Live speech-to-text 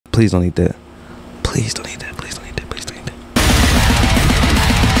Please don't eat that. Please don't eat that. Please don't eat that. Please don't eat that.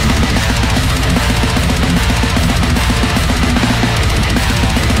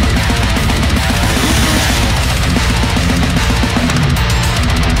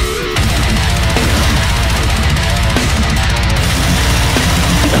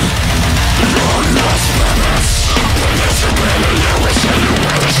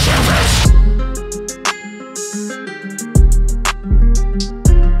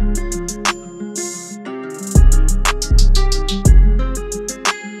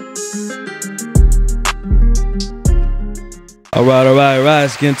 All right.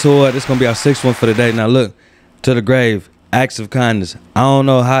 Let's get into it. This is gonna be our 6th one for the day. Now look, to the grave, acts of kindness. I don't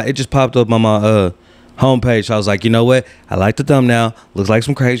know how it just popped up on my homepage. So I was like, you know what? I like the thumbnail. Looks like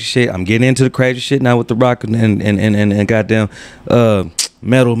some crazy shit. I'm getting into the crazy shit now with the rock and goddamn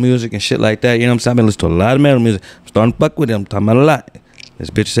metal music and shit like that. You know what I'm saying? I've been listening to a lot of metal music. I'm starting to fuck with them. I'm talking about a lot. This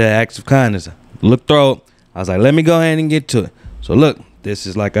bitch said acts of kindness. Look through it. I was like, let me go ahead and get to it. So look, this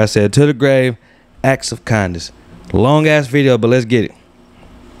is, like I said, to the grave, acts of kindness. Long ass video, but let's get it.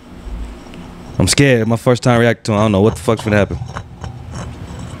 I'm scared. My first time reacting to it. I don't know what the fuck's gonna happen.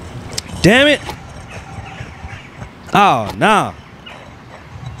 Damn it! Oh, nah.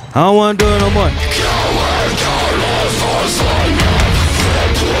 I don't want to do it no more.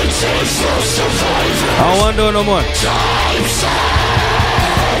 I don't want to do it no more.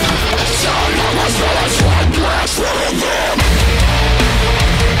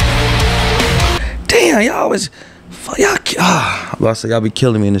 Damn, y'all always... Y'all, y'all be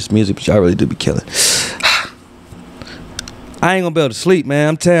killing me in this music, but y'all really do be killing. I ain't gonna be able to sleep, man.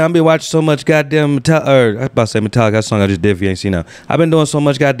 I'm telling you, I've been watching so much goddamn I was about to say Metallica, that song I just did if you ain't seen that. I've been doing so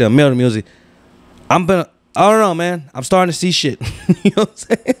much goddamn metal music. I don't know, man. I'm starting to see shit. You know what I'm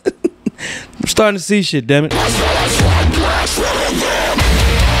saying? I'm starting to see shit, damn it.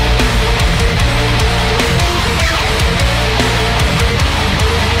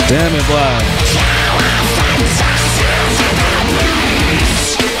 Damn it, boy.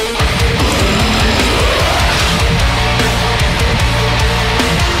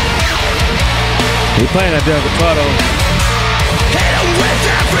 He playing that damn guitar though.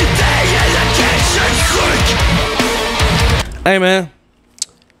 Hey man,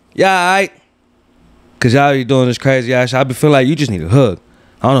 yeah, alright. Cause y'all be doing this crazy ass shit. I be feeling like you just need a hug.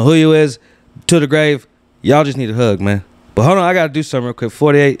 I don't know who you is, to the grave. Y'all just need a hug, man. But hold on, I gotta do something real quick.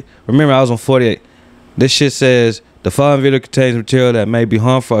 48. Remember, I was on 48. This shit says the following video contains material that may be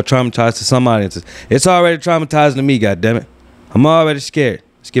harmful or traumatizing to some audiences. It's already traumatizing to me, goddammit. I'm already scared.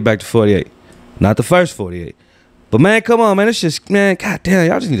 Let's get back to 48. Not the first 48. But man, come on, man. It's just, man, goddamn,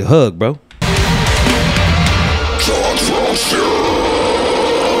 y'all just need a hug, bro.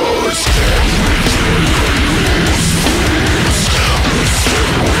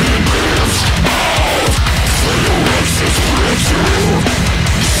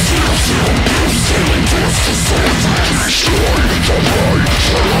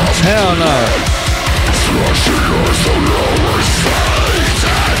 Hell no.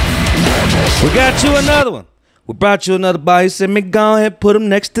 We got you another one. We brought you another body. He said, me go ahead, put him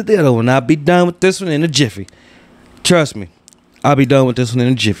next to the other one. I'll be done with this one in a jiffy. Trust me, I'll be done with this one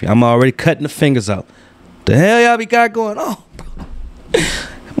in a jiffy. I'm already cutting the fingers out. The hell y'all be got going on, bro?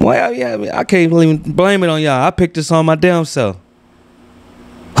 Well, yeah, I can't even blame it on y'all. I picked this on my damn self.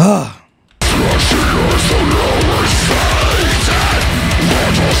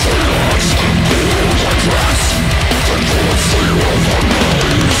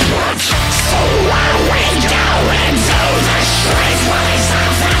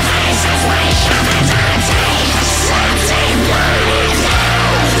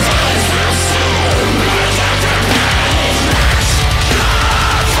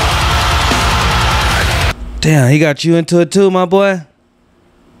 Damn, he got you into it too, my boy.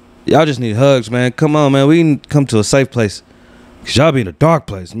 Y'all just need hugs, man. Come on, man. We can come to a safe place. Cause y'all be in a dark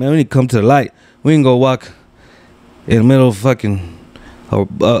place, man. We need to come to the light. We can go walk in the middle of fucking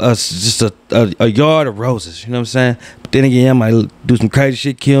just a yard of roses. You know what I'm saying? But then again, I might do some crazy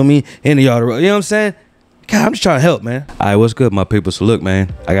shit, kill me in the yard of roses. You know what I'm saying? God, I'm just trying to help, man. All right, what's good, my people? So look,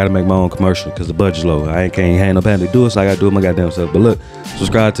 man, I gotta make my own commercial because the budget's low. I can't hand no pen to do it, so I gotta do it my goddamn self. But look,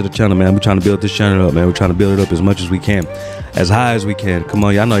 subscribe to the channel, man. We're trying to build this channel up, man. We're trying to build it up as much as we can, as high as we can. Come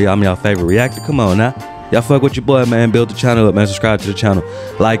on, y'all know I'm y'all favorite reactor. Come on now. Y'all fuck with your boy, man. Build the channel up, man. Subscribe to the channel.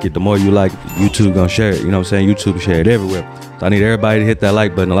 Like it. The more you like it, YouTube gonna share it. You know what I'm saying? YouTube share it everywhere. So I need everybody to hit that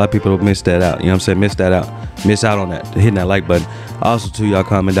like button. A lot of people don't miss that out. You know what I'm saying? Miss that out. Miss out on that. Hitting that like button. Also, too, y'all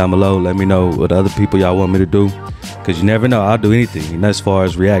comment down below. Let me know what other people y'all want me to do. Because you never know. I'll do anything. And as far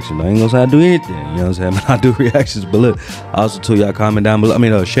as reaction, I ain't gonna say I'll do anything. You know what I'm saying? I do reactions. But look, also, too, y'all comment down below. I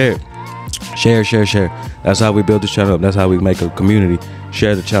mean, share it. Share. That's how we build this channel up. That's how we make a community.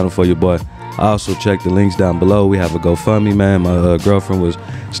 Share the channel for your boy. Also, check the links down below. We have a GoFundMe, man. My girlfriend was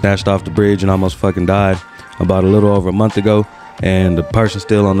snatched off the bridge and almost fucking died about a little over a month ago. And the person's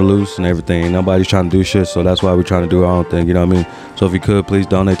still on the loose and everything. Nobody's trying to do shit, so that's why we're trying to do our own thing, you know what I mean? So if you could, please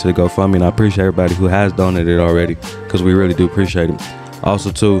donate to the GoFundMe. And I appreciate everybody who has donated already, because we really do appreciate it.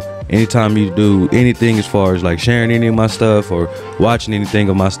 Also, too, anytime you do anything as far as like sharing any of my stuff or watching anything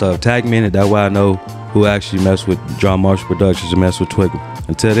of my stuff, tag me in it. That way I know who actually mess with JohnMarshallProductions and mess with Twigga.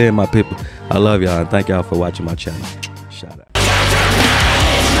 Until then, my people, I love y'all and thank y'all for watching my channel. Shout out.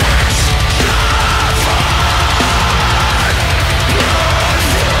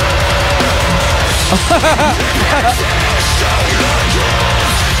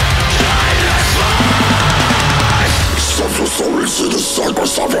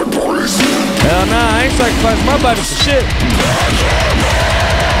 Hell nah, I ain't sacrificing my body for shit.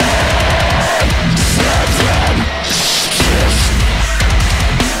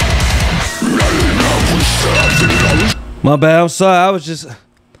 My bad, I'm sorry, I was just...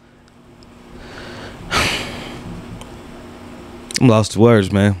 I'm lost to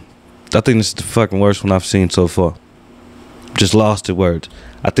words, man. I think this is the fucking worst one I've seen so far. Just lost to words.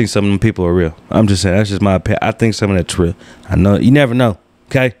 I think some of them people are real. I'm just saying, that's just my opinion. I think some of that's real. I know, you never know,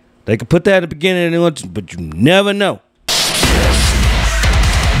 okay? They could put that at the beginning, but you never know.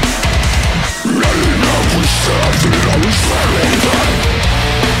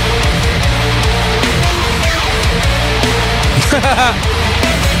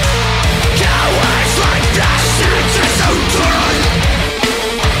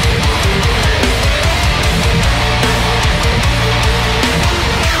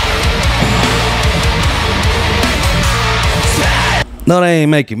 No, they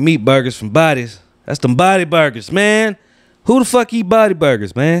ain't making meat burgers from bodies. That's them body burgers, man. Who the fuck eat body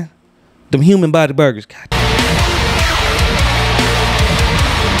burgers, man? Them human body burgers. God.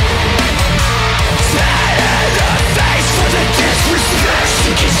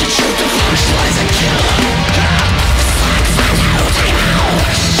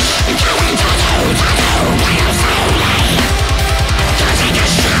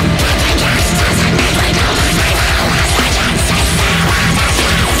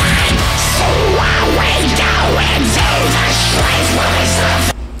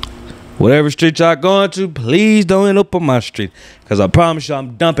 Whatever street y'all going to, please don't end up on my street. Because I promise you,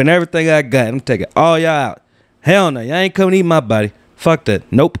 I'm dumping everything I got. I'm taking all y'all out. Hell no, y'all ain't coming to eat my body. Fuck that.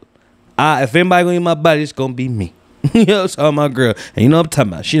 Nope. If anybody gonna eat my body, it's gonna be me. You know, it's all my girl. And you know what I'm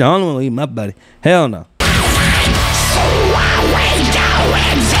talking about. She the only one gonna eat my body. Hell no.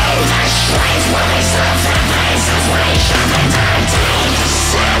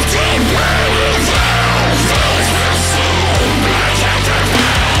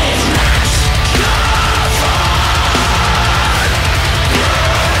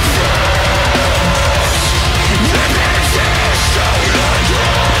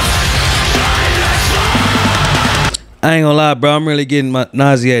 I ain't gonna lie, bro. I'm really getting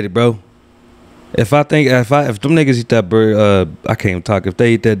nauseated, bro. If them niggas eat that burger, I can't even talk. If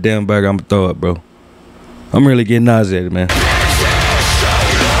they eat that damn burger, I'm gonna throw up, bro. I'm really getting nauseated, man. Then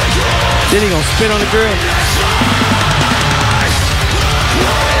he gonna spit on the grill.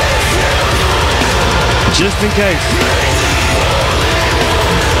 Just in case.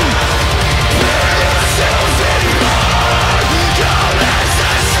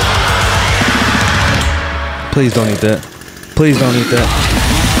 Please don't eat that. Please don't eat that.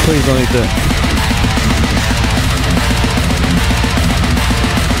 Please don't eat that.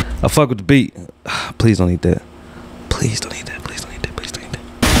 I fuck with the beat. Please don't eat that. Please don't eat that. Please don't eat that. Please don't eat that.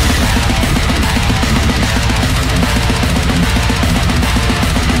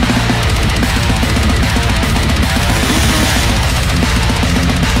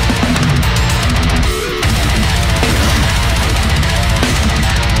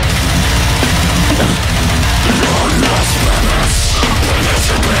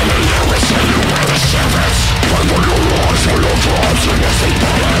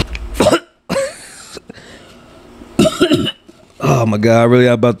 Oh my God, I really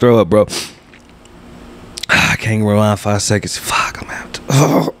am about to throw up, bro. I can't rewind 5 seconds. Fuck, I'm out.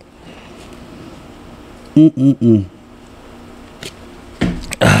 Oh.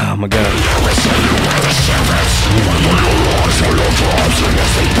 Oh my God.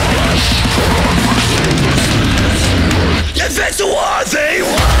 Fix the war they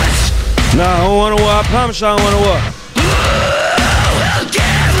want. Nah, I don't want to war. I promise you I don't want to war. We'll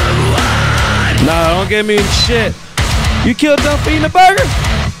give them one. Nah, don't give me shit. You killed them for eating a burger?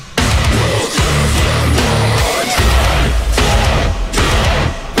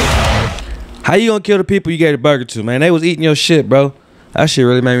 How you gonna kill the people you gave the burger to, man? They was eating your shit, bro. That shit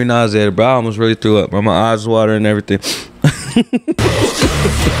really made me nauseated, bro. I almost really threw up, bro. My eyes water and everything.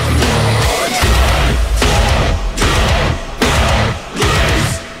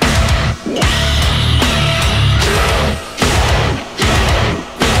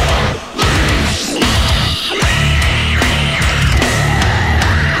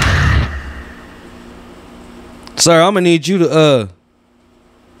 Sir, I'm gonna need you to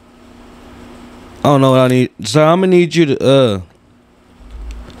I don't know what I need. Sir, I'm gonna need you to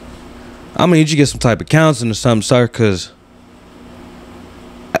I'm gonna need you to get some type of counseling or something, sir, cause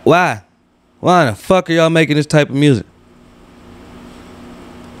why in the fuck are y'all making this type of music?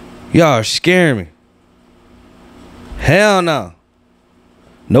 Y'all are scaring me. Hell no.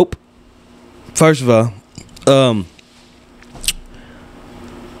 Nope. First of all,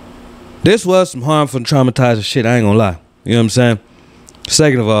 this was some harmful and traumatizing shit, I ain't gonna lie. You know what I'm saying?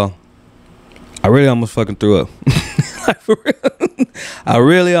 Second of all, I really almost fucking threw up. Like, for real. I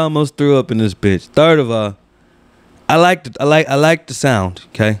really almost threw up in this bitch. Third of all, I like the sound,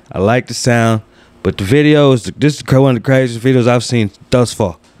 okay? I like the sound, but the video is one of the craziest videos I've seen thus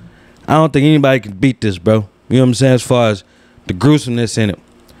far. I don't think anybody can beat this, bro. You know what I'm saying? As far as the gruesomeness in it.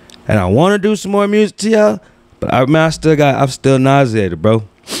 And I want to do some more music to y'all, but I'm still nauseated, bro.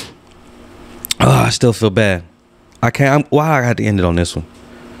 Oh, I still feel bad. Why I had to end it on this one?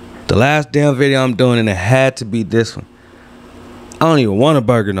 The last damn video I'm doing, and it had to be this one. I don't even want a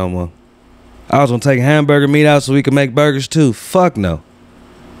burger no more. I was gonna take hamburger meat out so we could make burgers too. Fuck no.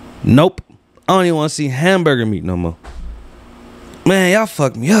 Nope. I don't even want to see hamburger meat no more. Man, y'all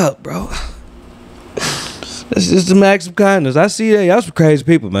fucked me up, bro. This is the max of kindness. I see that. Y'all some crazy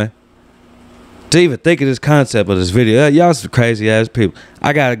people, man. To even think of this concept of this video, y'all some crazy ass people.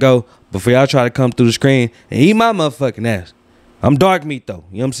 I gotta go before y'all try to come through the screen and eat my motherfucking ass. I'm dark meat though.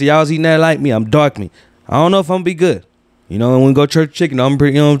 You know what I'm saying? Y'all was eating that like me. I'm dark meat. I don't know if I'm gonna be good. You know, when we go church chicken, I'm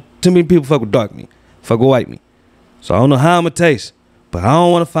pretty, you know, too many people fuck with dark meat. Fuck with white meat. So I don't know how I'm gonna taste. But I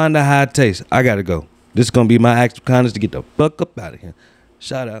don't want to find out how it tastes. I gotta go. This is gonna be my act of kindness to get the fuck up out of here.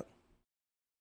 Shout out.